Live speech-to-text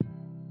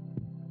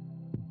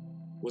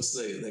what's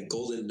that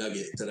golden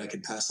nugget that I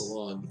could pass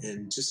along.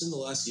 And just in the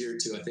last year or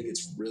two, I think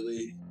it's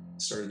really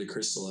started to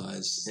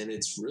crystallize, and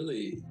it's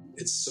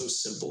so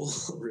simple,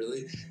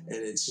 really. And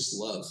it's just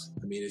love.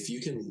 I mean, if you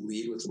can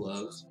lead with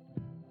love,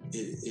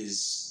 it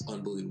is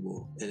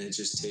unbelievable. And it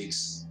just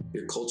takes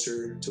your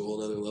culture to a whole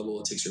nother level.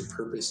 It takes your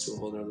purpose to a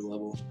whole nother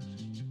level.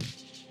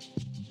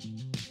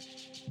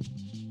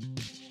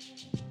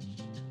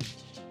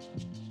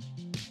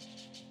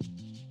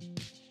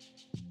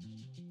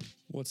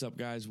 What's up,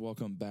 guys?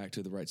 Welcome back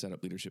to the Right Side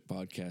Up Leadership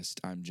Podcast.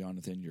 I'm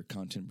Jonathan, your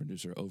content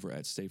producer over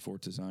at Stay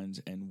Forth Designs,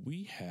 and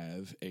we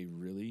have a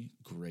really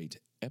great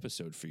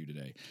episode for you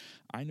today.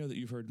 I know that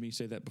you've heard me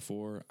say that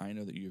before. I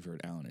know that you've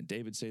heard Alan and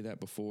David say that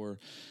before,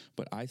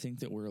 but I think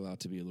that we're allowed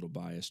to be a little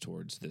biased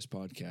towards this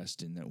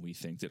podcast in that we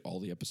think that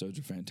all the episodes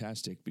are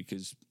fantastic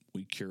because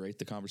we curate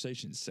the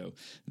conversations. So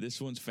this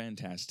one's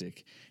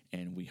fantastic,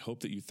 and we hope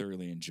that you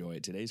thoroughly enjoy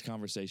it. Today's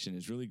conversation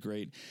is really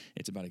great.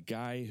 It's about a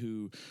guy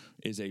who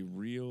is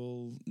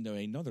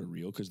another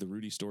real, because the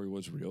Rudy story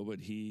was real, but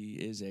he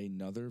is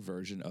another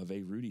version of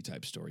a Rudy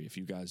type story. If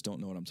you guys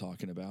don't know what I'm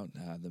talking about,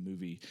 the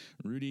movie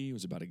Rudy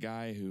was about a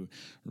guy who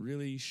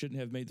really shouldn't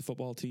have made the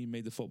football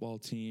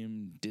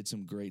team, did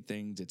some great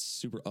things. It's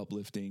super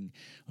uplifting.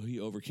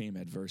 He overcame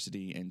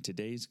adversity, and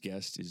today's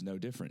guest is no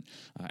different.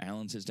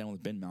 Alan sits down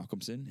with Ben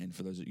Malcolmson. And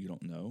for those of you who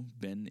don't know,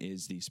 Ben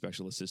is the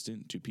special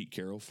assistant to Pete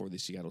Carroll for the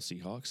Seattle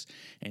Seahawks,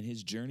 and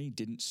his journey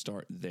didn't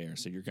start there.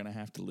 So you're going to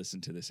have to listen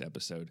to this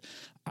episode.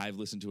 I've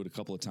listened to it a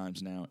couple of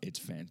times now. It's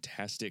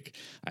fantastic.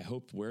 I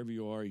hope wherever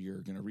you are,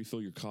 you're going to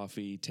refill your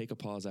coffee, take a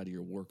pause out of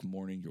your work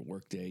morning, your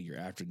work day, your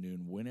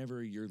afternoon,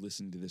 whenever you're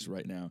listening to this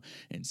right now,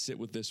 and sit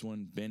with this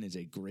one. Ben is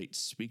a great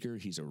speaker.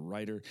 He's a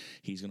writer.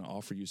 He's going to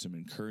offer you some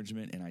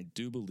encouragement, and I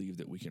do believe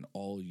that we can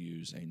all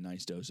use a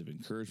nice dose of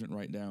encouragement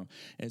right now,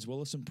 as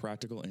well as some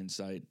practical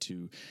insight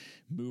to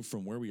move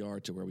from where we are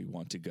to where we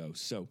want to go.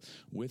 So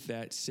with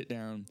that, sit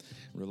down,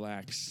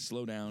 relax,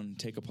 slow down,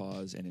 take a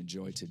pause, and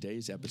enjoy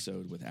today's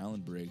episode with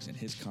Alan Briggs and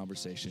his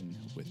conversation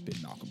with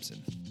Ben Malcolmson.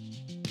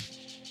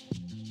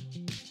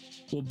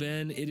 Well,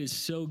 Ben, it is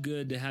so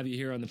good to have you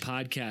here on the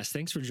podcast.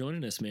 Thanks for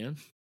joining us, man.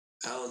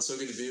 Alan, so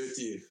good to be with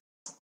you.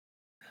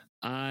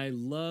 I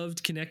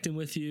loved connecting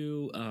with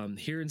you,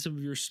 hearing some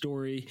of your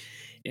story.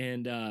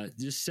 And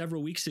just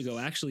several weeks ago,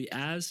 actually,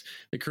 as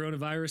the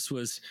coronavirus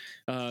was,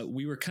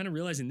 we were kind of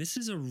realizing this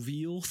is a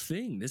real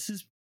thing. This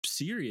is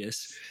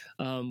serious.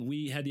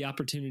 We had the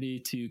opportunity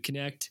to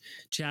connect,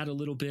 chat a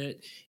little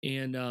bit,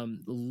 and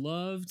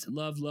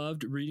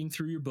loved reading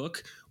through your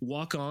book,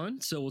 Walk On.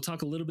 So we'll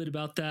talk a little bit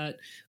about that.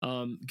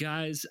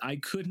 Guys, I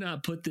could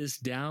not put this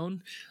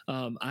down.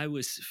 I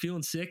was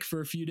feeling sick for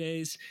a few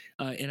days,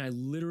 and I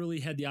literally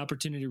had the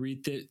opportunity to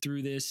read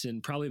through this in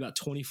probably about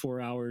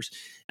 24 hours.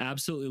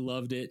 Absolutely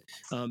loved it.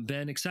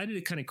 Ben, excited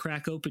to kind of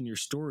crack open your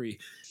story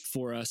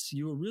for us.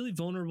 You were really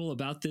vulnerable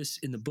about this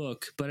in the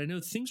book, but I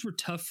know things were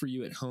tough for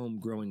you at home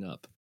growing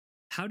up.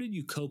 How did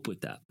you cope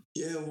with that?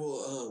 Yeah,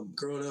 well,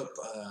 growing up,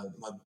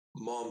 my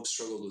mom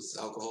struggled with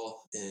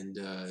alcohol, and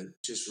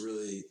just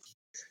really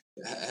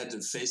had to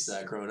face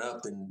that growing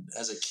up. And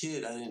as a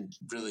kid, I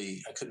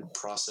couldn't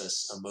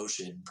process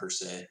emotion per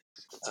se.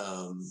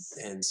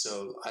 And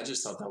so I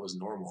just thought that was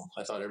normal.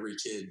 I thought every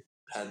kid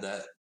had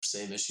that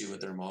same issue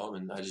with their mom,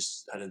 and I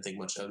didn't think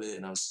much of it.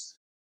 And I was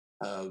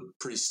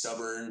pretty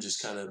stubborn,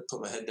 just kind of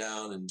put my head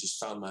down and just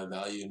found my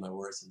value and my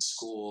worth in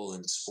school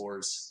and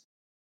sports.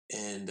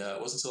 And it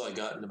wasn't until I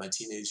got into my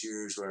teenage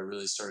years where I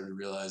really started to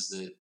realize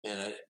that,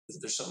 man,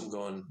 there's something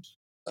going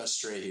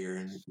astray here,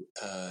 and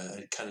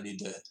I kind of need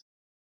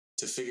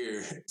to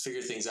figure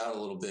things out a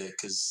little bit,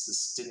 because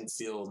this didn't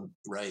feel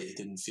right. It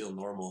didn't feel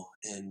normal.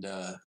 And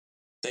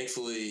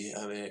thankfully,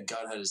 I mean,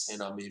 God had his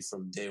hand on me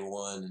from day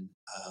one.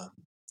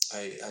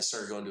 And I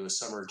started going to a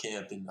summer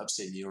camp in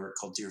upstate New York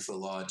called Deerfoot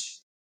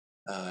Lodge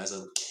as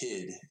a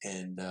kid.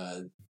 And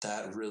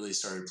that really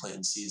started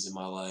planting seeds in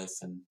my life.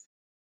 And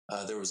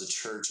there was a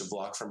church a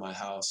block from my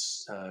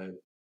house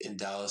in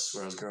Dallas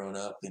where I was growing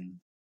up, and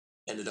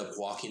ended up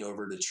walking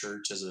over to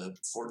church as a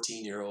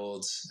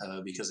 14-year-old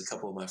because a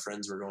couple of my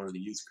friends were going to the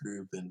youth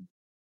group. And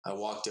I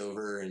walked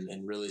over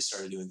and really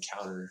started to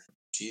encounter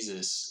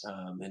Jesus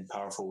in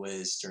powerful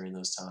ways during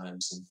those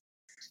times.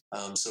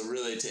 And so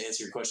really, to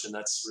answer your question,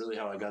 that's really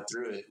how I got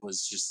through it,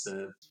 was just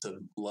the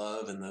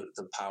love and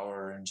the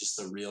power and just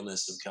the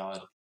realness of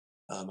God.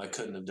 I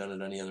couldn't have done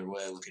it any other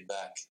way looking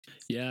back.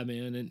 Yeah,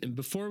 man. And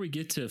before we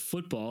get to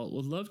football,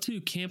 we'd love to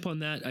camp on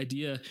that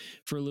idea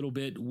for a little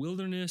bit.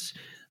 Wilderness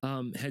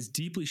has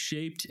deeply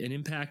shaped and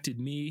impacted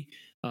me,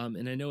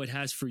 and I know it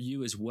has for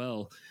you as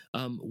well.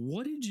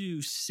 What did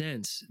you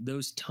sense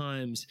those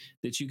times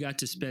that you got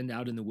to spend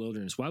out in the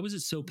wilderness? Why was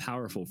it so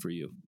powerful for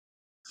you?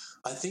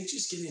 I think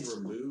just getting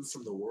removed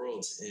from the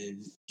world,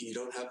 and you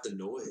don't have the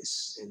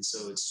noise. And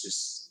so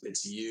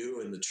it's you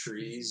and the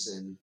trees,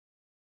 and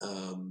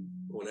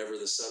whenever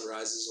the sun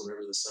rises,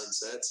 whenever the sun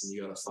sets, and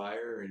you got a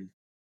fire,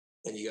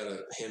 and you got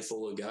a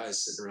handful of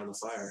guys sitting around the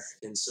fire.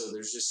 And so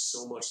there's just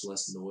so much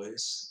less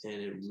noise, and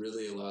it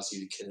really allows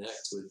you to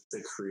connect with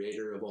the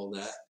creator of all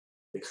that.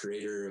 the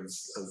creator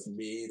of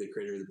me, the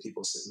creator of the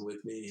people sitting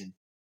with me.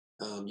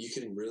 And you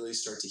can really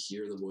start to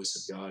hear the voice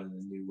of God in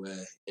a new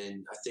way.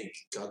 And I think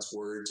God's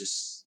word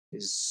just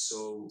is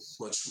so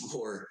much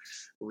more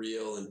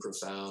real and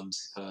profound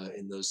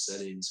in those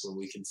settings when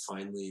we can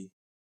finally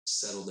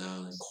settle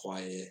down and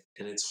quiet.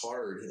 And it's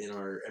hard in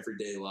our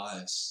everyday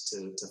lives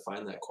to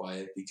find that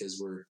quiet,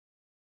 because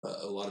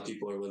a lot of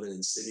people are living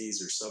in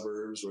cities or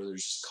suburbs where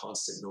there's just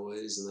constant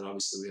noise. And then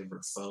obviously we have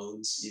our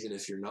phones. Even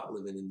if you're not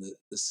living in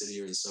the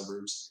city or the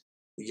suburbs,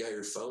 you got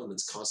your phone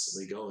that's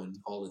constantly going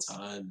all the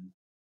time.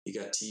 You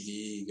got TV,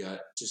 you got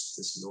just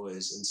this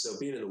noise. And so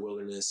being in the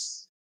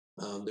wilderness,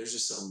 there's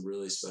just something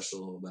really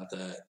special about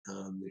that.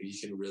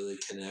 You can really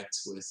connect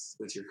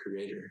with your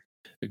creator.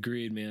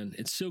 Agreed, man.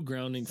 It's so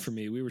grounding for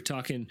me. We were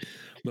talking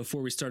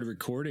before we started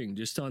recording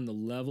just on the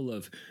level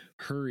of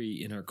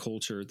hurry in our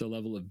culture, the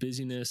level of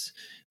busyness,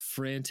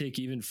 frantic,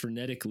 even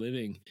frenetic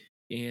living.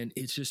 And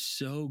it's just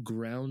so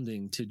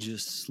grounding to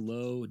just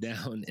slow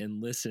down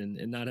and listen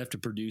and not have to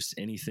produce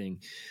anything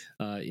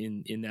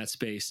in that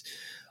space.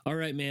 All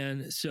right,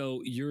 man.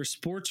 So you're a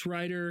sports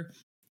writer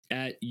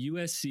at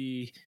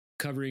USC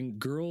covering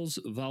girls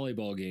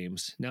volleyball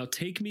games. Now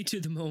take me to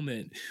the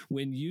moment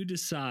when you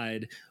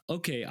decide,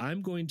 okay,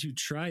 I'm going to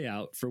try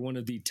out for one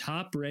of the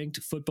top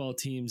ranked football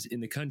teams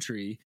in the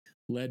country,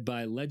 led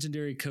by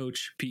legendary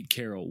coach Pete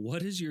Carroll.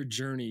 What is your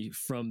journey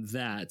from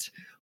that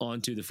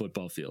onto the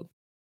football field?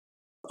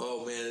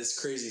 Oh man,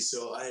 it's crazy.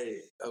 So I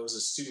was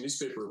a student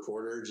newspaper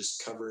reporter,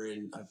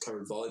 I've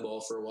covered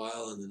volleyball for a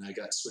while, and then I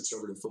got switched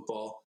over to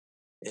football.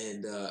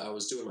 And I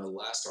was doing my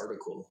last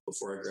article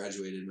before I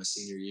graduated my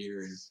senior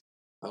year, and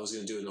I was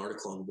going to do an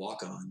article on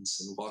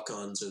walk-ons. And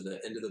walk-ons are the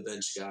end of the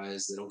bench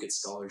guys. They don't get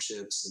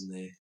scholarships, and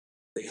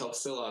they help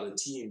fill out a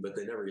team, but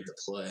they never get to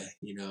play,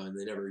 and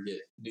they never get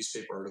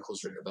newspaper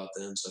articles written about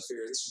them. So I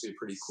figured this would be a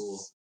pretty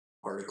cool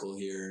article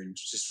here, and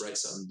just write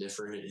something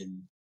different and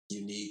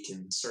unique,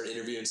 and start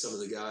interviewing some of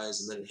the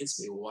guys. And then it hits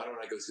me, well, why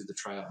don't I go through the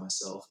tryout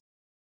myself,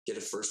 get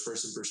a first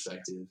person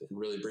perspective, and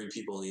really bring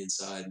people on the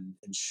inside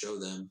and show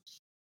them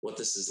what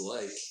this is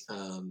like.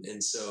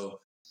 And so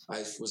I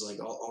was like,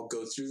 I'll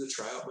go through the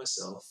tryout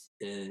myself,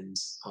 and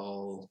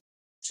I'll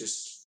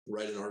just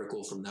write an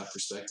article from that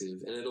perspective.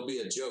 And it'll be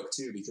a joke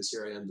too, because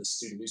here I am, the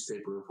student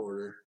newspaper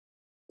reporter,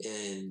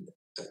 and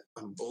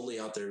I'm only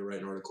out there to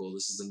write an article.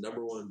 This is the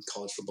number one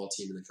college football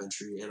team in the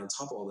country. And on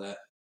top of all that,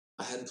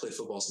 I hadn't played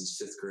football since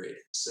 5th grade.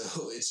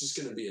 So it's just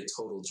going to be a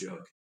total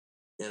joke.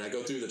 And I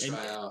go through the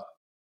tryout.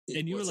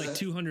 And you were like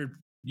 200,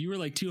 you were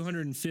like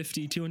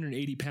 250,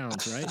 280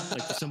 pounds, right?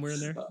 Like somewhere in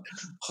there?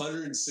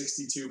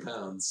 162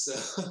 pounds.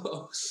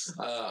 So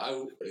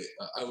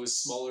I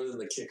was smaller than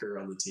the kicker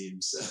on the team.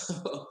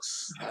 So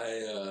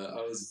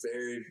I was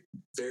very,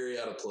 very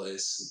out of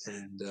place,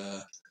 and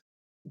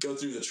go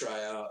through the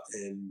tryout.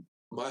 And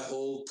my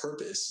whole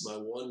purpose, my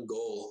one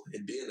goal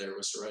in being there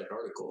was to write an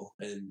article.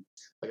 And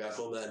I got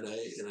home that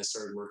night and I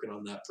started working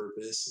on that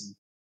purpose. And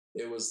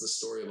it was the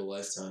story of a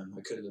lifetime.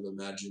 I couldn't have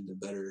imagined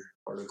a better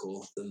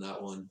article than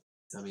that one.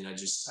 I mean, I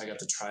got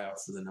to try out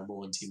for the number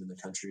one team in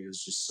the country. It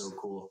was just so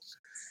cool.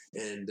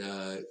 And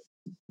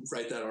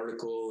write that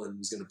article, and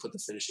was going to put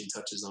the finishing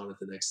touches on it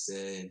the next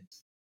day. And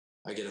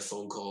I get a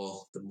phone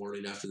call the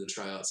morning after the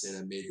tryout saying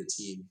I made the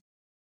team.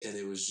 And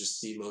it was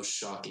just the most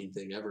shocking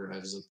thing ever. I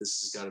was like,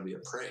 this has got to be a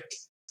prank.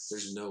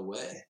 There's no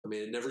way. I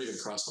mean, it never even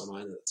crossed my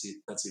mind that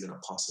that's even a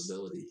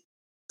possibility.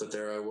 But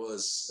there I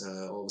was,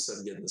 all of a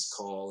sudden getting this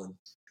call. And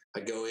I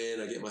go in,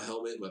 I get my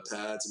helmet, my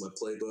pads, and my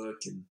playbook.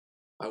 And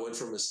I went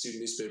from a student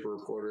newspaper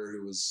reporter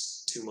who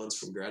was 2 months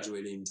from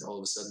graduating to all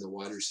of a sudden a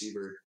wide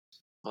receiver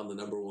on the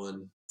number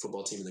one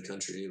football team in the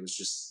country. It was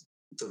just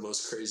the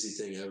most crazy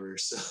thing ever.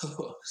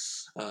 So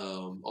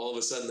all of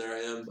a sudden there I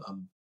am.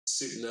 I'm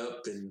suiting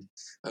up, and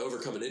I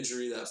overcome an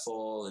injury that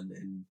fall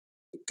and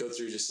go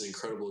through just an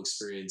incredible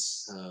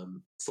experience,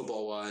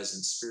 football wise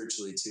and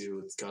spiritually too,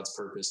 with God's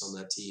purpose on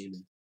that team.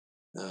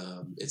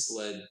 It's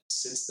led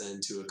since then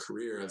to a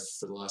career. I've,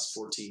 for the last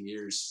 14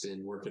 years,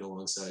 been working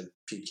alongside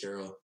Pete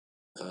Carroll,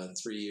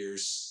 3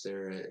 years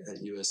there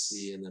at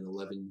USC, and then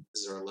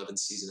this is our 11th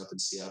season up in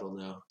Seattle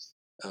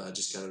now,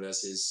 just kind of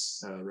as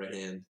his right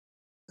hand,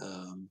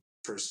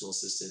 personal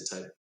assistant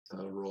type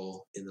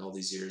role in all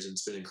these years. And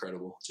it's been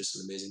incredible. Just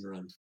an amazing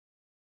run.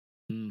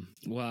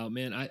 Wow,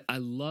 man. I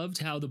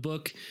loved how the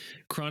book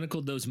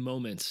chronicled those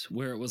moments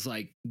where it was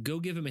like, go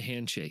give him a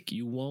handshake.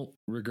 You won't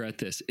regret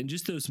this. And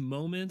just those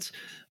moments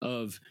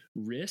of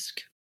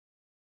risk,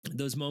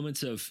 those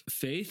moments of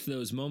faith,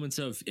 those moments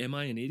of, am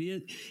I an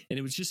idiot? And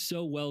it was just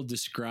so well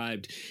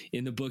described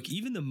in the book.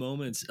 Even the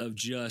moments of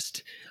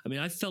just, I mean,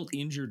 I felt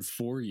injured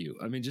for you.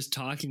 I mean, just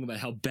talking about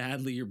how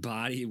badly your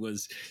body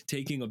was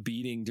taking a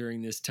beating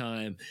during this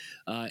time.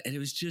 And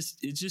it's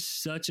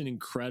just such an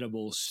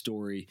incredible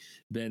story,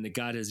 Ben, that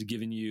God has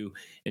given you,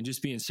 and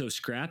just being so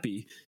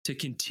scrappy to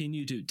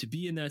continue to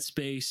be in that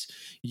space.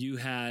 You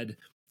had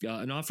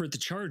an offer at the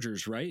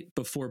Chargers, right?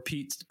 Before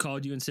Pete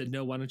called you and said,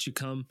 no, why don't you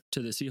come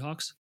to the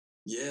Seahawks?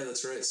 Yeah,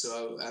 that's right.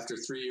 So after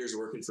 3 years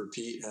working for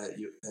Pete at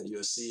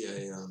USC,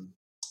 I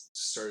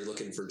started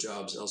looking for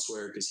jobs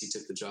elsewhere because he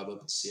took the job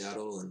up in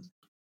Seattle, and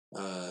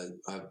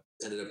I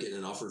ended up getting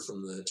an offer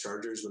from the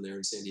Chargers when they were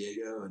in San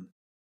Diego, and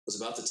was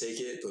about to take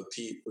it, but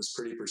Pete was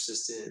pretty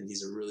persistent, and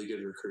he's a really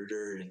good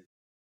recruiter, and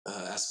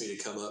asked me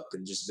to come up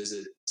and just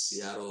visit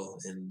Seattle,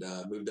 and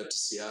moved up to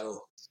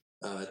Seattle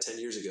 10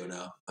 years ago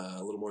now,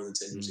 a little more than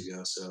 10 years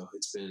ago. So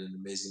it's been an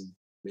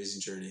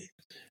amazing journey.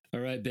 All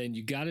right, Ben,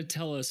 you got to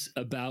tell us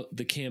about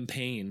the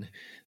campaign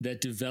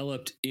that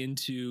developed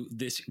into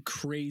this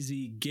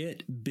crazy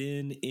get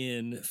Ben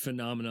in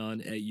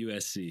phenomenon at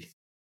USC.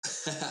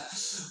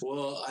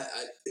 Well,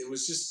 it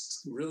was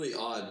just really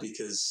odd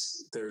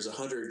because there's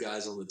 100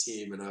 guys on the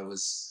team, and I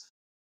was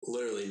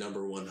literally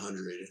number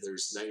 100.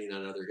 There's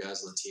 99 other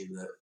guys on the team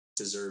that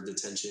deserved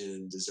attention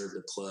and deserved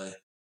to play.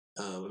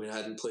 I mean, I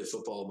hadn't played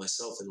football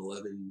myself in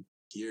 11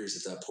 years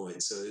at that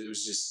point. So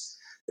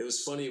it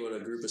was funny when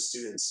a group of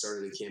students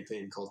started a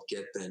campaign called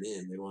Get Ben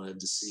In. They wanted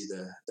to see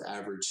the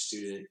average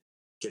student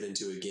get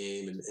into a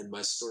game. And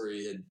my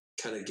story had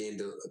kind of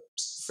gained a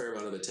fair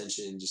amount of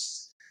attention,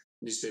 just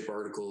newspaper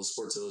articles,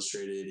 Sports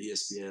Illustrated,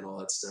 ESPN, all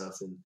that stuff.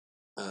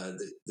 And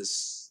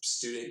this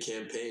student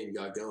campaign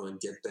got going,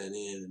 Get Ben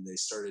In, and they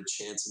started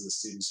chants in the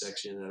student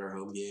section at our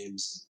home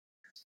games.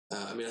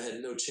 I mean, I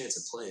had no chance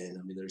of playing.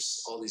 I mean,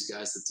 there's all these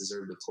guys that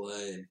deserve to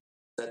play, and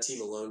that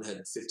team alone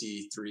had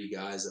 53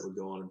 guys that would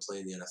go on and play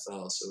in the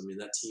NFL. So, I mean,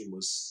 that team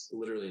was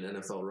literally an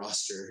NFL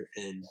roster,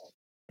 and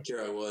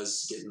here I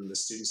was getting the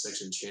student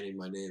section chanting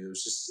my name.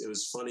 It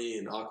was funny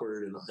and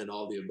awkward and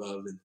all the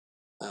above. And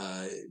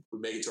we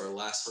make it to our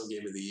last home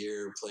game of the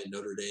year. We're playing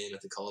Notre Dame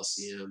at the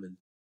Coliseum,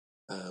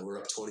 and we're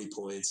up 20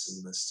 points,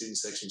 and the student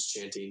section's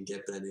chanting,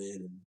 Get Ben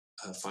In.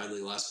 And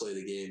finally, last play of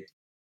the game,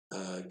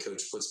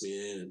 coach puts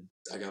me in, and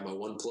I got my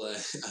one play.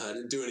 I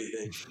didn't do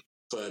anything,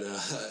 but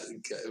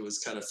it was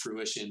kind of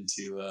fruition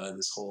to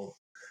this whole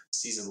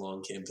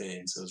season-long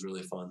campaign. So it was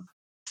really fun.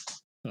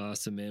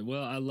 Awesome, man.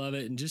 Well, I love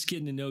it. And just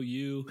getting to know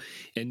you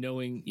and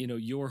knowing,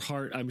 your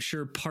heart, I'm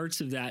sure parts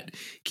of that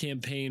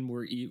campaign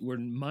were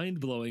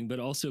mind-blowing, but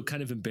also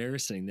kind of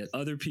embarrassing that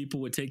other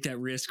people would take that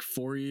risk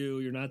for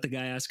you. You're not the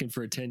guy asking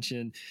for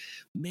attention.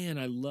 Man,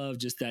 I love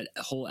just that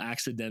whole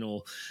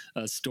accidental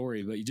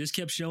story, but you just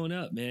kept showing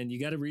up, man. You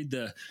guys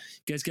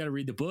got to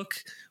read the book,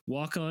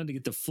 Walk On, to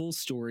get the full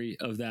story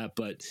of that.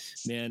 But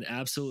man,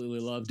 absolutely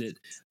loved it.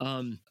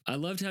 I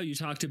loved how you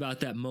talked about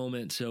that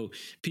moment. So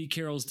Pete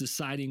Carroll's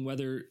deciding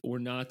whether or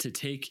not to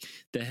take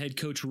the head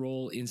coach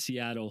role in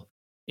Seattle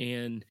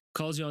and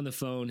calls you on the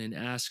phone and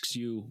asks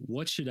you,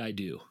 what should I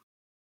do?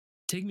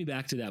 Take me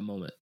back to that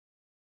moment.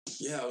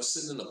 Yeah, I was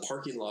sitting in the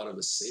parking lot of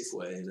a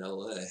Safeway in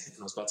LA, and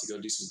I was about to go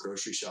do some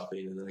grocery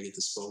shopping. And then I get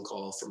this phone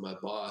call from my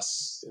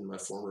boss and my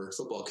former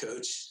football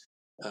coach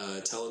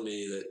telling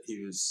me that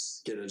he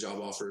was getting a job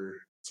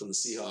offer from the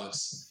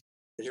Seahawks.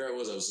 And here I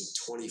was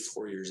like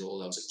 24 years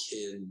old. I was a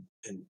kid,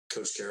 and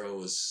Coach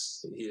Carroll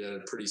he had a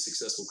pretty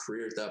successful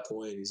career at that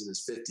point. He's in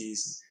his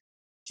 50s.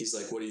 He's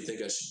like, what do you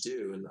think I should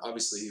do? And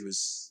obviously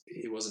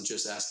he wasn't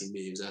just asking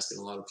me, he was asking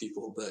a lot of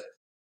people, but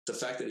the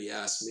fact that he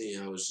asked me,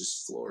 I was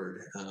just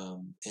floored.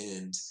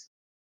 And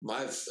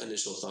my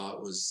initial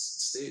thought was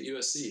stay at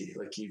USC.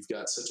 Like, you've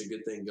got such a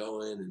good thing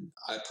going. And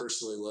I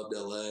personally loved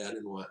LA. I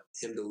didn't want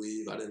him to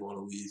leave. I didn't want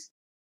to leave.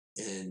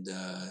 And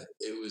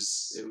it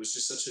was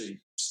just such a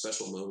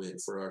special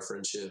moment for our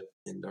friendship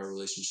and our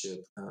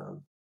relationship.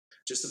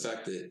 Just the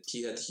fact that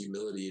he had the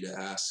humility to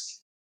ask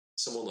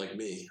someone like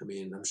me. I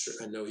mean,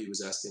 I know he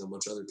was asking a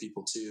bunch of other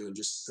people too. And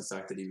just the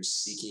fact that he was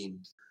seeking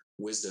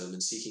wisdom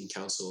and seeking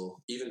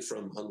counsel, even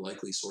from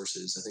unlikely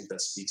sources, I think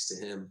that speaks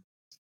to him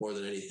more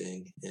than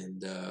anything.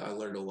 And I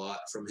learned a lot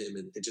from him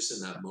and just in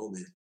that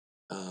moment,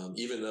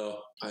 even though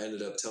I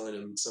ended up telling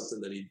him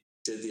something that he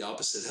did the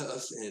opposite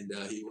of, and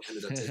he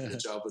ended up taking the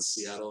job with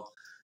Seattle.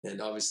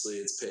 And obviously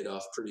it's paid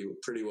off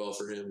pretty well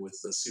for him with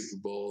the Super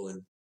Bowl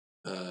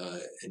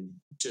and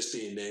just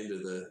being named to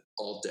the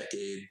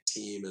all-decade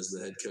team as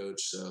the head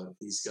coach. So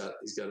he's got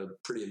a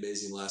pretty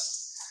amazing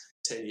last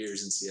 10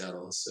 years in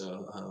Seattle.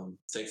 So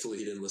thankfully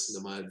he didn't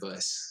listen to my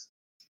advice.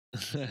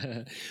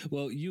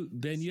 Well,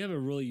 Ben, you have a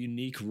really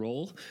unique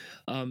role.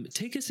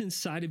 Take us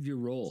inside of your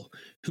role.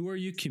 Who are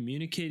you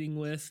communicating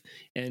with,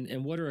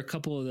 and what are a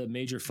couple of the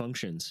major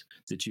functions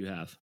that you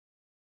have?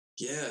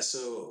 Yeah,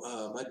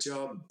 so my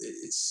job,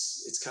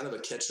 it's kind of a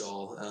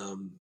catch-all.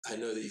 I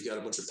know that you've got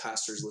a bunch of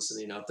pastors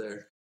listening out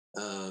there,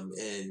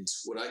 and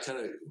what I kind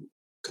of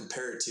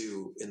compare it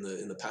to in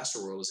the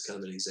pastor world is kind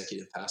of an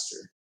executive pastor,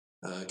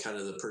 kind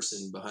of the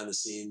person behind the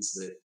scenes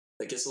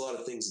that gets a lot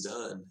of things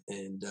done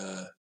and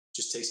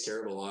just takes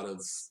care of a lot of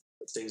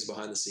things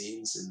behind the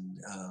scenes.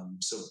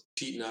 And so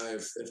Pete and I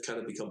have kind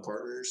of become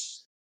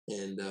partners,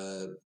 and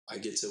I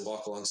get to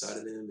walk alongside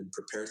of him and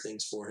prepare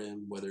things for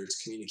him, whether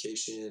it's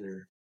communication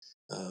or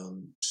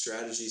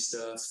strategy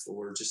stuff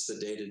or just the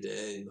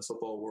day-to-day in the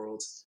football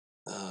world.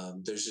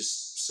 There's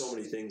just so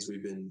many things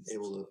we've been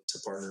able to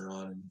partner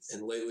on.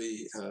 And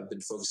lately I've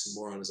been focusing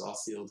more on his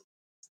off-field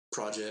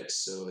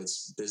projects. So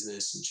it's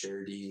business and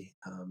charity,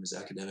 his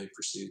academic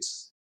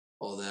pursuits,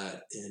 all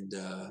that. And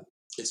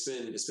it's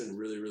been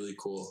really, really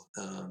cool.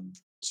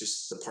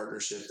 just the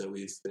partnership that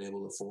we've been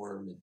able to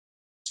form, and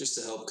just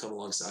to help come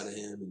alongside of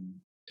him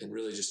and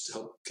really just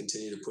help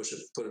continue to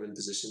put him in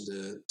position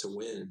to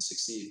win and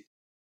succeed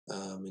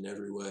in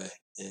every way.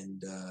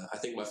 And I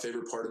think my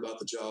favorite part about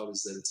the job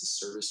is that it's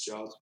a service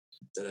job,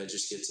 that I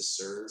just get to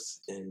serve.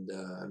 And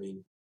I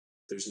mean,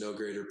 there's no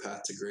greater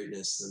path to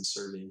greatness than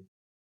serving,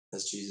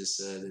 as Jesus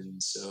said.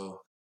 And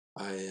so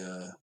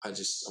I'm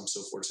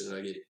so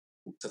fortunate.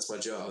 That's my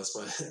job.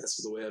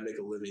 That's the way I make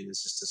a living,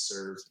 is just to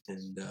serve.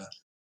 And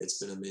it's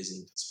been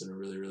amazing. It's been a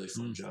really, really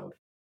fun job.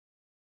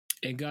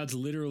 And God's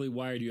literally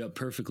wired you up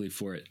perfectly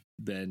for it,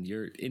 Ben.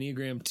 You're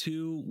Enneagram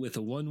 2 with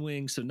a 1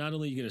 wing. So not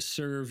only are you going to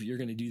serve, you're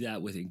going to do that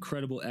with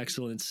incredible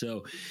excellence.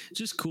 So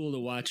just cool to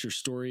watch your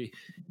story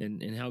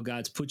and how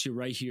God's put you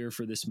right here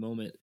for this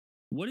moment.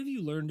 What have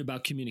you learned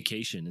about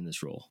communication in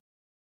this role?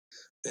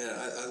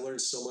 Yeah, I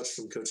learned so much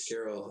from Coach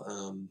Carroll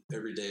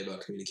every day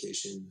about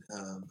communication.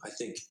 I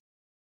think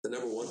the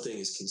number one thing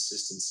is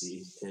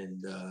consistency,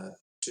 and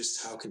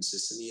just how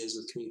consistent he is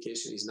with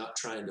communication. He's not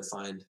trying to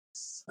find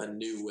a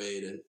new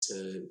way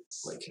to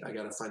like, I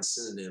got to find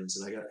synonyms,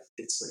 and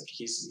it's like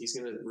he's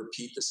going to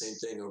repeat the same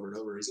thing over and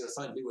over. He's going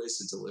to find new ways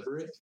to deliver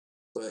it,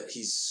 but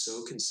he's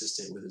so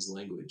consistent with his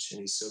language,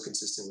 and he's so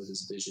consistent with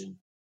his vision.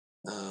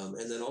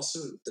 And then also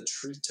the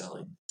truth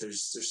telling.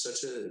 There's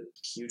such a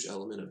huge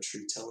element of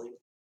truth telling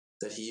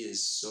that he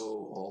is so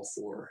all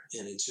for.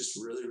 And it's just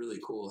really, really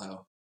cool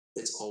how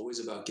it's always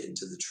about getting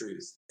to the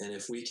truth. And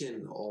if we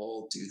can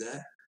all do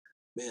that,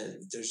 man,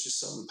 there's just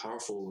something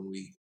powerful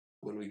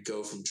when we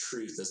go from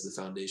truth as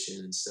the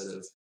foundation instead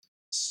of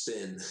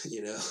spin,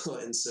 you know?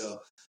 And so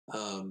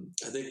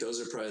I think those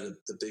are probably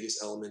the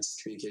biggest elements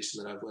of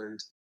communication that I've learned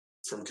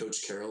from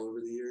Coach Carroll over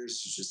the years,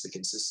 is just the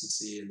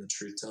consistency and the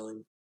truth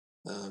telling.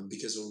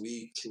 Because when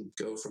we can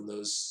go from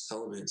those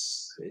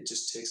elements, it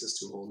just takes us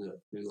to a whole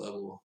new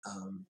level.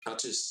 Not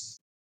just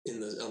on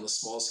the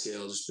small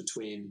scale, just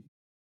between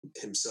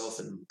himself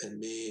and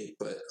me,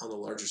 but on the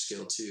larger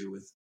scale too,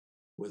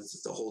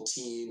 with the whole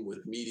team, with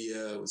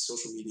media, with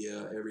social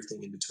media,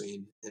 everything in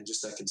between, and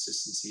just that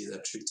consistency,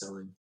 that truth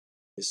telling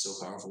is so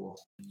powerful.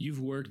 You're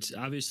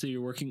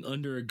working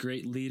under a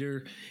great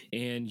leader,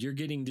 and you're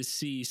getting to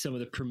see some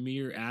of the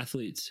premier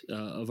athletes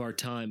of our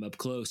time up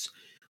close.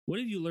 What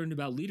have you learned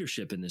about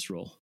leadership in this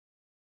role?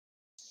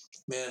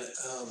 Man,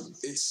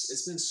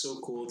 it's been so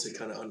cool to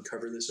kind of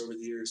uncover this over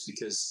the years,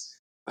 because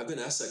I've been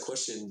asked that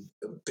question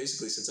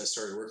basically since I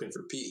started working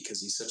for Pete,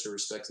 because he's such a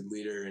respected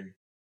leader, and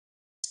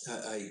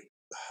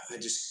I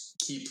just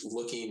keep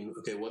looking.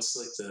 Okay, what's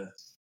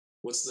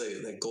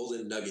the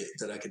golden nugget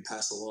that I can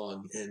pass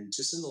along? And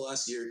just in the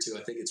last year or two,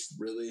 I think it's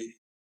really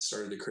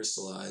started to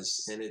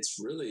crystallize, and it's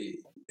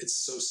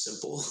so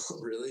simple,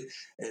 really,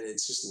 and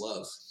it's just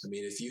love. I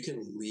mean, if you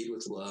can lead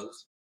with love,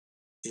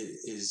 it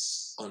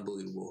is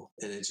unbelievable,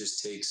 and it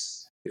just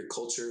takes your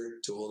culture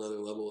to a whole nother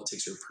level. It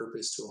takes your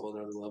purpose to a whole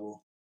nother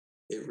level.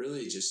 It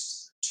really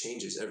just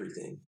changes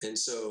everything. And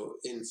so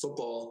in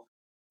football,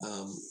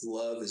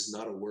 love is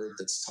not a word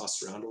that's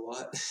tossed around a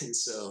lot, and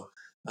so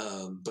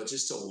but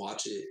just to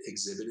watch it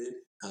exhibited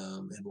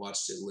and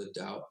watched it lived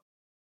out,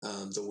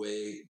 the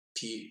way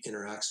Pete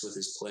interacts with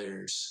his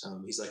players,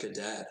 he's like a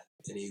dad,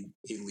 and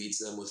he leads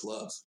them with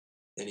love,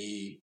 and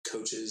he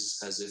coaches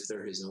as if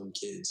they're his own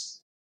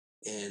kids.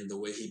 And the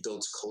way he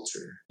builds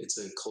culture, it's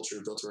a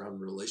culture built around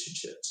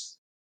relationships.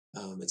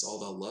 It's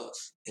all about love,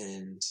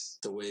 and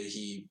the way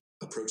he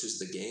approaches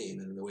the game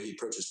and the way he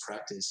approaches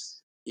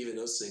practice, even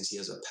those things he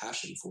has a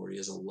passion for. He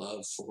has a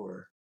love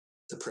for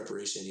the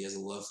preparation. He has a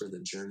love for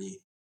the journey.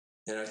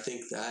 And I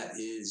think that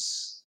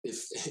is,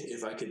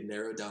 if I could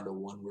narrow down to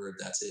one word,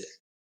 that's it.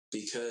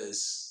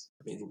 Because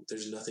I mean,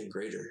 there's nothing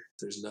greater.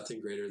 There's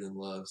nothing greater than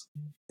love.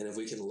 And if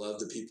we can love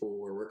the people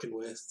we're working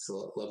with,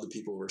 love the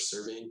people we're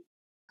serving,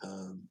 I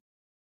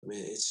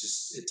mean,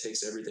 it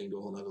takes everything to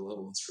a whole nother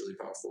level. It's really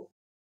powerful.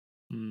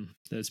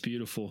 That's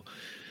beautiful.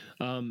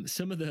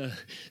 Some of the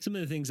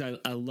things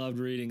I loved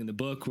reading in the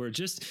book were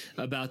just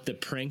about the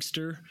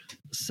prankster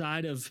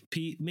side of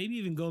Pete, maybe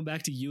even going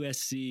back to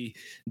USC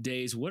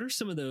days. What are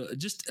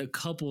just a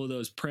couple of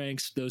those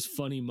pranks, those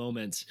funny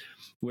moments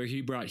where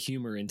he brought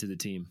humor into the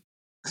team?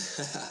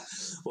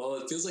 Well,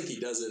 it feels like he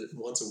does it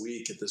once a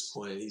week at this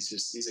point.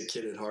 He's a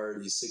kid at heart.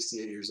 He's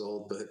 68 years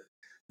old, but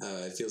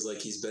it feels like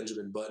he's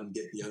Benjamin Button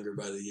getting younger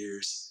by the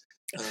years.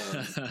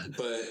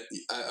 But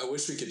I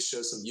wish we could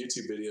show some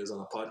YouTube videos on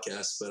a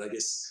podcast, but I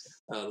guess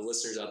the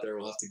listeners out there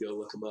will have to go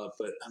look them up.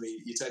 But I mean,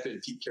 you type in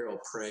Pete Carroll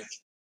prank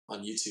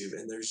on YouTube,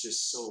 and there's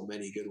just so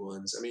many good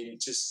ones. I mean,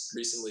 just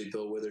recently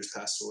Bill Withers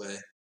passed away,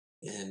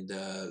 and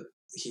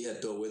he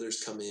had Bill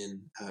Withers come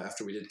in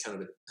after we did kind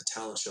of a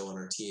talent show on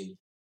our team.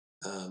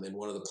 And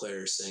one of the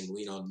players sang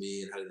 "Lean on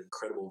Me" and had an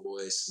incredible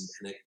voice,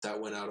 and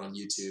that went out on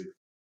YouTube.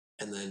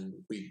 And then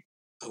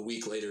a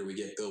week later, we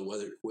get Bill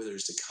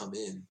Withers to come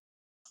in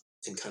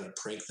and kind of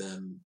prank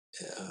them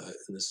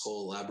in this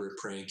whole elaborate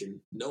prank. And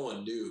no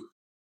one knew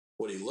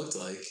what he looked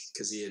like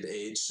because he had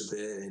aged a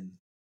bit.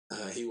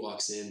 And he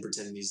walks in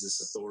pretending he's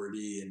this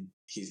authority, and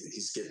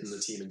he's getting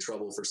the team in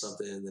trouble for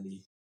something. And then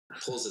he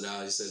pulls it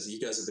out. He says, "You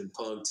guys have been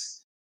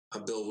punked.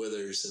 I'm Bill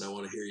Withers, and I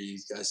want to hear you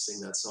guys sing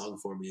that song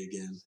for me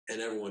again.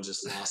 And everyone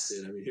just lost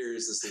it. I mean,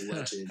 here's this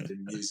legend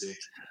in music,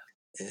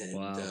 and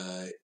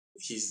Wow.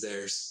 He's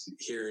there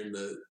hearing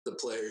the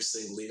players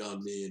sing "Lean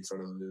on Me" in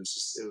front of him.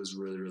 It was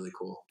really, really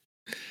cool.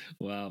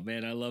 Wow,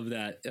 man, I love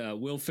that.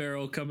 Will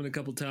Ferrell coming a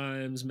couple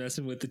times,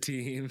 messing with the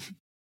team.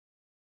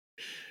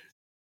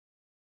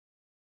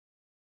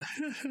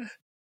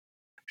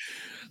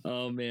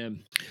 Oh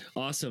man,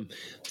 awesome.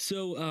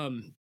 So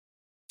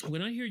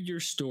when I hear your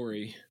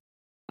story,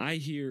 I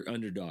hear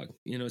underdog.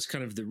 It's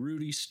kind of the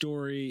Rudy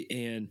story,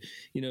 and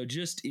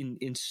just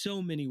in so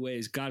many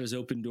ways, God has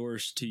opened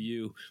doors to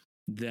you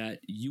that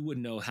you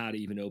wouldn't know how to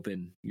even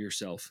open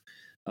yourself.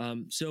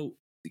 So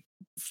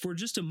for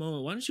just a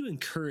moment, why don't you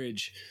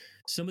encourage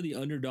some of the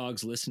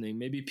underdogs listening,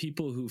 maybe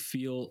people who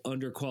feel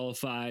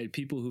underqualified,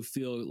 people who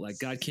feel like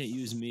God can't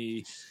use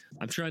me,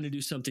 I'm trying to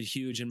do something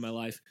huge in my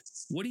life.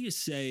 What do you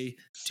say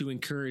to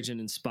encourage and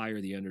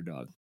inspire the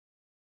underdog?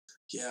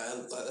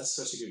 Yeah, that's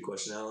such a good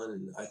question, Alan.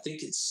 And I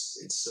think it's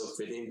so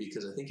fitting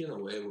because I think in a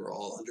way we're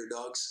all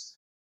underdogs.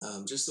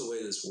 Just the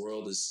way this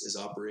world is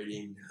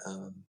operating,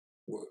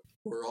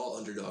 we're all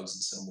underdogs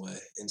in some way,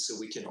 and so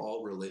we can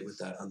all relate with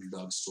that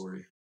underdog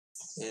story.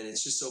 And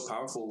it's just so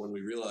powerful when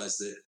we realize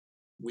that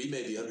we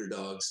may be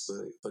underdogs,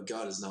 but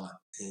God is not,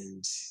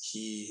 and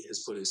He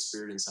has put His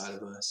Spirit inside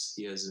of us.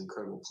 He has an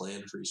incredible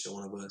plan for each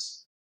one of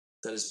us.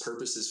 That His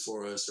purposes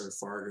for us are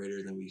far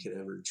greater than we could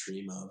ever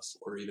dream of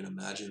or even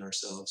imagine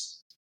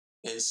ourselves.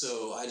 And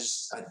so I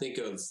think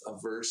of a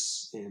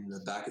verse in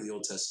the back of the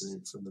Old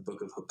Testament from the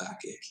book of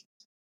Habakkuk.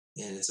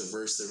 And it's a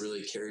verse that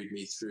really carried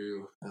me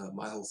through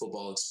my whole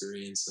football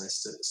experience. And I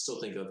still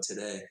think of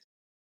today.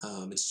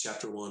 It's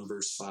chapter 1,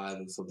 verse 5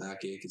 of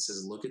Habakkuk. It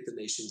says, "Look at the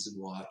nations and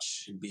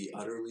watch and be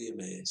utterly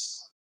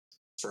amazed.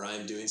 For I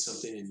am doing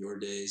something in your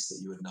days that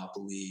you would not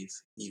believe,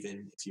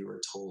 even if you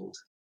were told."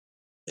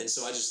 And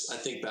so I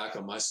think back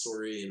on my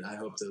story, and I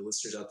hope the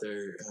listeners out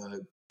there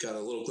got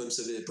a little glimpse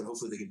of it, but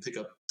hopefully they can pick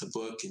up the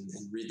book and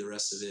read the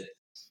rest of it.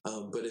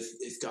 But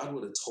if God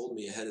would have told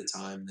me ahead of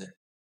time that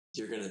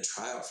you're going to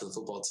try out for the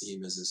football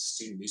team as a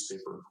student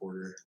newspaper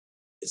reporter,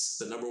 it's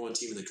the number one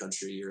team in the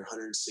country, you're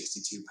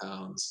 162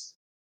 pounds,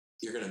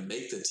 you're going to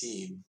make the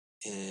team,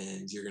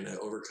 and you're going to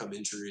overcome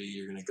injury,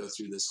 you're going to go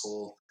through this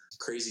whole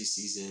crazy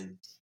season.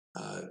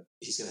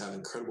 He's going to have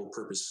incredible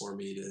purpose for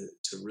me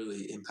to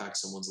really impact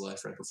someone's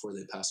life right before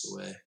they pass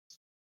away.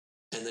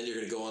 And then you're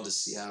going to go on to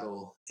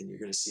Seattle, and you're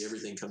going to see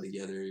everything come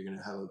together. You're going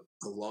to have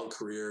a long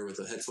career with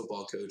a head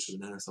football coach of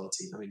an NFL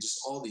team. I mean, just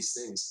all these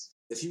things.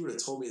 If he would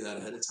have told me that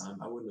ahead of time,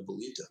 I wouldn't have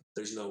believed him.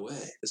 There's no way.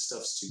 This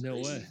stuff's too No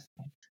crazy. way.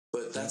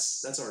 But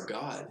that's our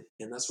God,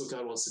 and that's what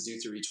God wants to do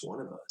through each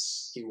one of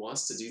us. He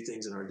wants to do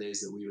things in our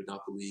days that we would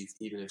not believe,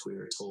 even if we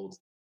were told.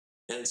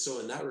 And so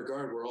in that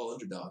regard, we're all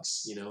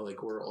underdogs.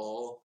 Like we're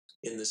all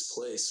in this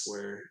place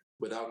where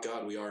without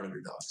God, we are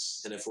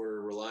underdogs. And if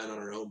we're relying on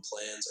our own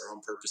plans, our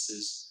own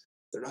purposes,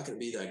 they're not going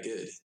to be that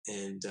good.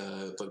 And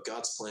but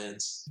God's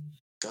plans,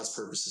 God's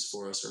purposes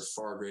for us are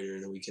far greater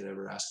than we could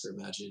ever ask or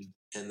imagine.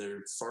 And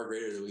they're far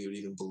greater than we would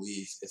even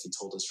believe if He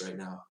told us right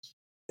now.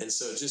 And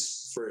so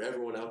just for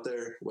everyone out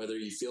there, whether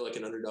you feel like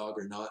an underdog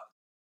or not,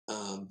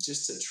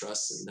 just to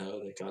trust and know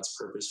that God's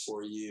purpose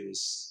for you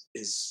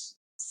is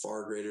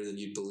far greater than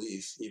you'd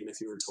believe, even if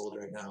you were told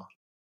right now.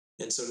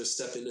 And so to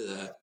step into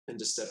that and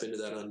to step into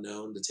that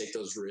unknown, to take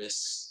those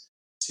risks,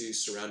 to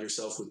surround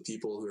yourself with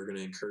people who are going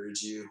to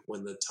encourage you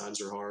when the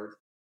times are hard,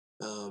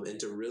 and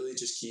to really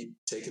just keep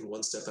taking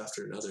one step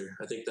after another.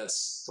 I think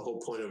that's the whole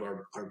point of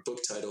our book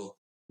title,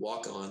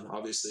 Walk On.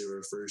 Obviously, it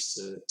refers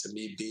to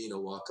me being a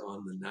walk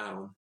on, the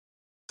noun,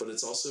 but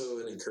it's also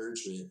an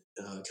encouragement,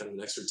 kind of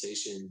an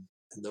exhortation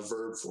in the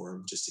verb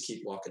form, just to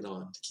keep walking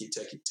on, to keep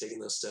taking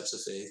those steps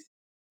of faith,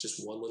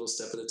 just one little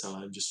step at a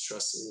time, just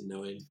trusting and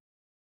knowing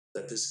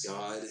that this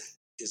God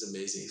is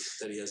amazing,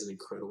 that He has an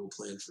incredible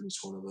plan for each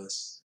one of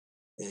us.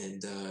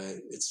 And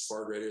it's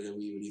far greater than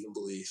we would even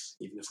believe,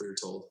 even if we were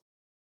told.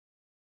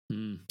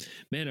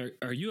 Man,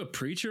 are you a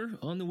preacher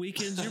on the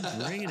weekends? You're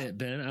bringing it,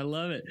 Ben. I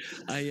love it.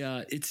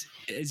 It's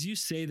as you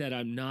say that,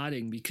 I'm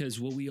nodding, because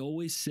what we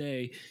always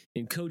say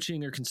in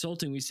coaching or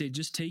consulting, we say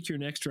just take your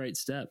next right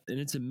step, and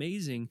it's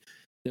amazing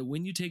that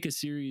when you take a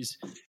series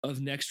of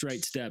next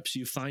right steps,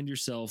 you find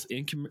yourself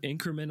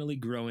incrementally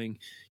growing.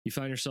 You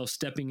find yourself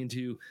stepping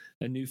into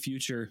a new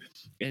future,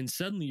 and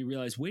suddenly you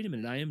realize, wait a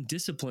minute, I am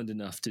disciplined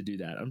enough to do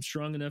that. I'm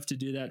strong enough to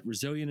do that,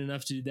 resilient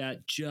enough to do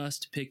that.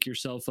 Just pick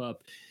yourself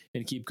up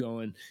and keep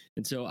going.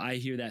 And so I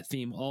hear that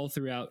theme all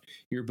throughout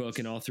your book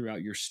and all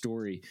throughout your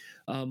story.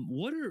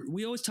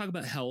 We always talk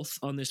about health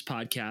on this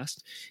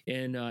podcast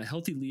and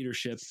healthy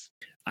leadership.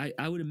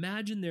 I would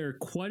imagine there are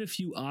quite a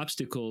few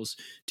obstacles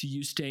to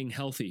you staying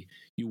healthy.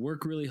 You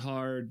work really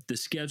hard. The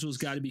schedule's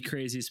got to be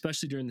crazy,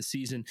 especially during the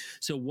season.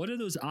 So what are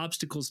those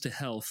obstacles to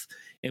health?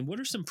 And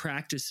what are some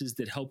practices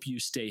that help you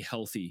stay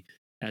healthy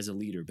as a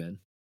leader, Ben?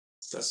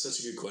 That's such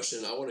a good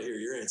question. I want to hear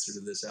your answer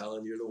to this,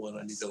 Alan. You're the one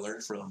I need to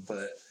learn from.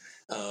 But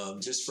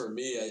just for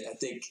me, I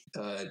think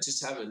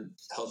just having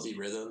healthy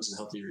rhythms and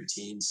healthy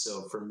routines.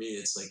 So for me,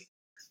 it's like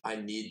I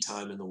need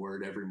time in the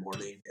Word every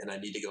morning, and I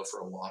need to go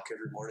for a walk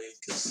every morning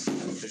because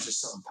there's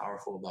just something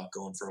powerful about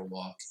going for a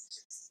walk.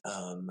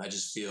 I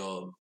just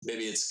feel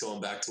maybe it's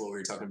going back to what we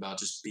were talking about,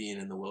 just being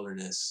in the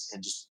wilderness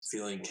and just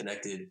feeling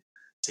connected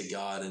to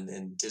God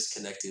and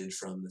disconnected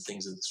from the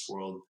things of this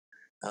world.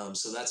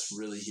 So that's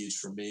really huge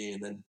for me.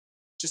 And then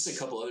just a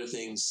couple other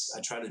things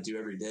I try to do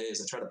every day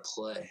is I try to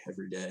play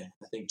every day.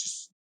 I think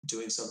just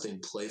doing something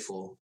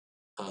playful,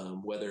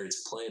 whether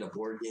it's playing a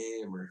board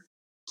game or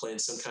playing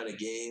some kind of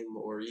game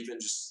or even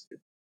just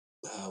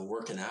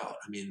working out.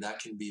 I mean, that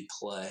can be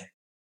play.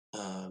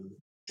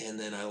 And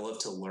then I love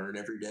to learn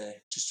every day,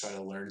 just try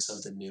to learn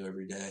something new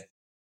every day.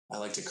 I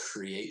like to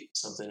create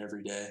something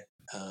every day,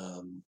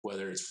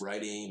 whether it's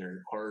writing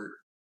or art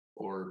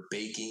or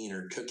baking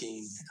or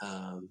cooking,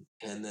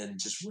 and then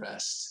just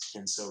rest.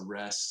 And so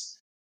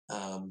rest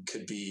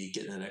could be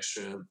getting an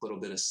extra little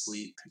bit of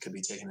sleep. It could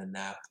be taking a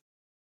nap.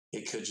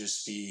 It could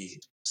just be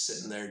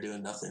sitting there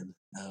doing nothing,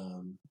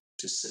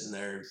 just sitting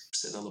there,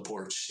 sitting on the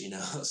porch,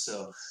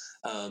 So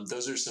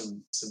those are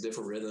some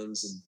different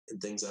rhythms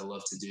and things I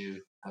love to do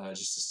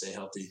just to stay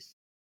healthy.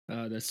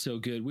 That's so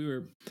good. We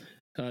were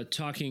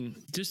talking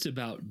just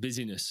about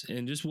busyness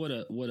and just what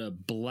a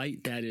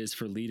blight that is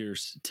for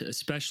leaders,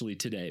 especially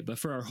today, but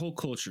for our whole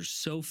culture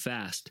so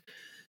fast.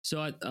 So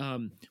why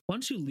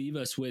don't you leave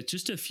us with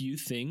just a few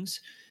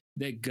things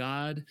that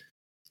God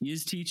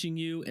is teaching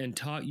you and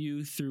taught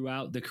you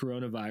throughout the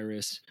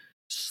coronavirus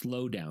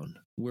slowdown,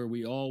 where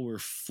we all were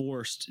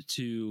forced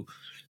to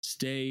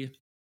stay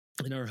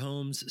in our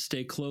homes,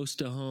 stay close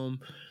to home.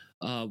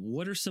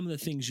 What are some of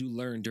the things you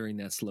learned during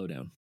that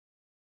slowdown?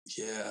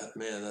 Yeah,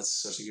 man,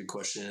 that's such a good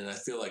question. And I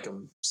feel like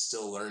I'm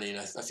still learning.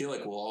 I feel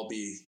like we'll all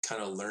be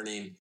kind of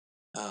learning,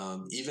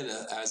 even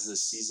as the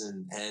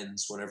season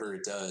ends, whenever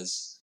it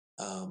does.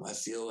 I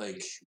feel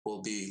like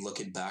we'll be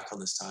looking back on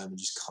this time and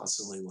just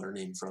constantly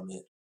learning from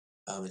it.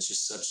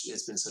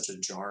 It's been such a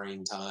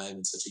jarring time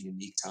and such a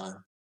unique time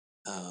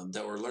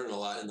that we're learning a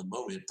lot in the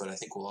moment, but I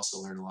think we'll also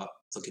learn a lot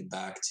looking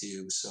back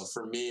too. So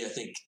for me, I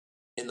think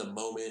in the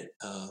moment,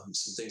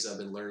 some things I've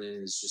been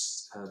learning is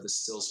just the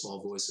still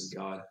small voice of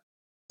God.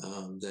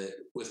 That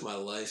with my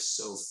life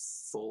so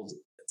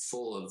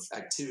full of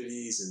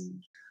activities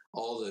and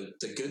all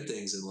the good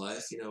things in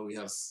life, we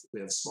have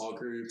small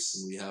groups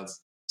and we have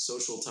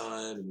social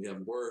time and we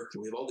have work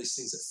and we have all these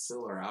things that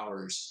fill our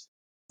hours.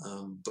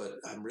 But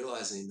I'm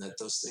realizing that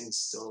those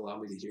things don't allow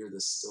me to hear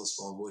the still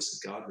small voice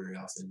of God very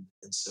often.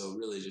 And so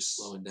really just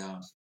slowing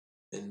down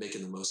and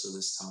making the most of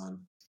this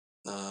time.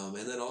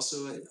 And then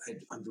also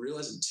I'm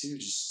realizing too,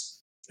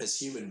 just as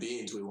human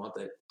beings, we want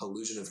that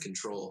illusion of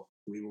control.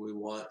 We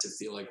want to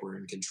feel like we're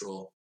in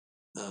control.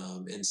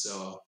 And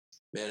so,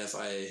 man, if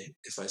I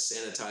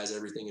sanitize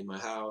everything in my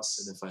house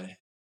and if I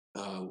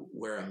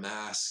wear a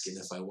mask and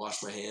if I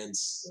wash my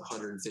hands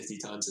 150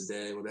 times a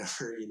day,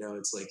 whatever,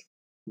 it's like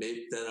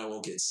maybe then I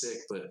won't get sick.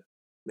 But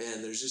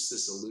man, there's just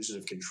this illusion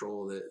of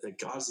control that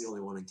God's the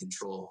only one in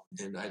control.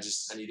 And I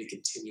need to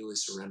continually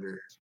surrender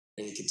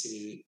and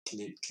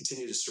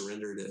continue to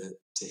surrender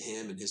to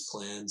him and his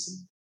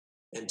plans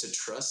and to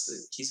trust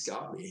that he's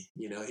got me.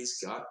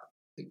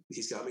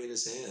 He's got me in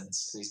his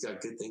hands and he's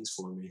got good things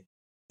for me.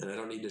 And I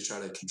don't need to try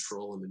to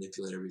control and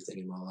manipulate everything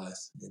in my life.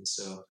 And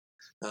so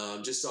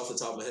just off the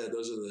top of my head,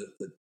 those are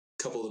the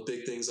couple of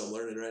big things I'm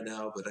learning right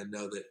now, but I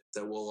know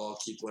that we'll all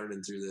keep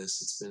learning through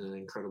this. It's been an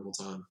incredible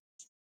time.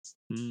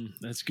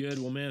 That's good.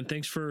 Well, man,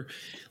 thanks for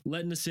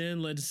letting us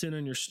in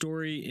on your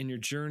story and your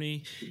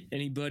journey.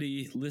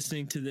 Anybody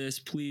listening to this,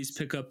 please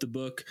pick up the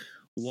book,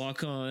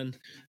 Walk On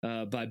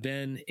by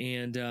Ben.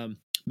 And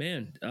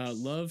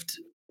loved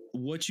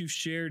what you've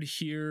shared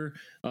here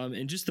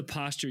and just the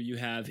posture you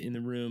have in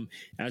the room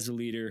as a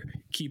leader.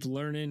 Keep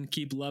learning,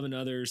 keep loving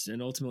others,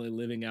 and ultimately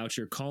living out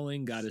your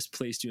calling. God has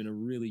placed you in a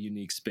really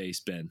unique space,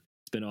 Ben.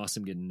 It's been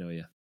awesome getting to know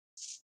you.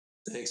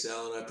 Thanks,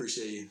 Alan. I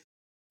appreciate you.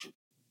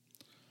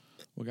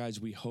 Well,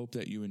 guys, we hope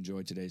that you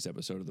enjoyed today's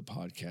episode of the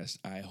podcast.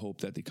 I hope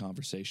that the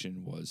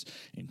conversation was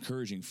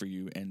encouraging for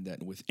you and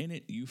that within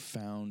it, you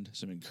found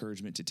some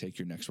encouragement to take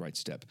your next right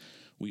step.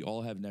 We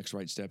all have next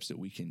right steps that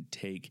we can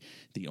take.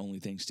 The only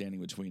thing standing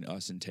between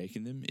us and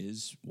taking them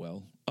is,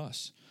 well,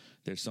 us.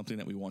 There's something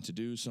that we want to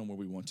do, somewhere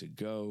we want to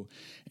go,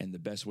 and the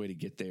best way to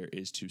get there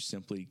is to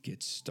simply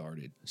get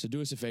started. So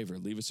do us a favor,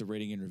 leave us a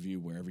rating and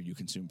review wherever you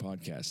consume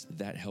podcasts.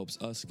 That helps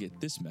us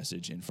get this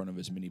message in front of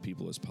as many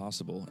people as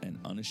possible, and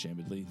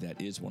unashamedly,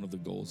 that is one of the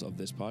goals of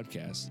this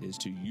podcast, is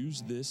to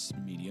use this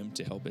medium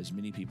to help as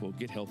many people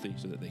get healthy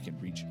so that they can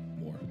reach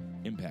more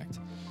impact.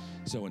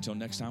 So until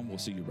next time, we'll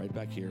see you right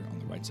back here on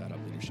the Right Side Up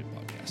Leadership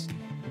Podcast.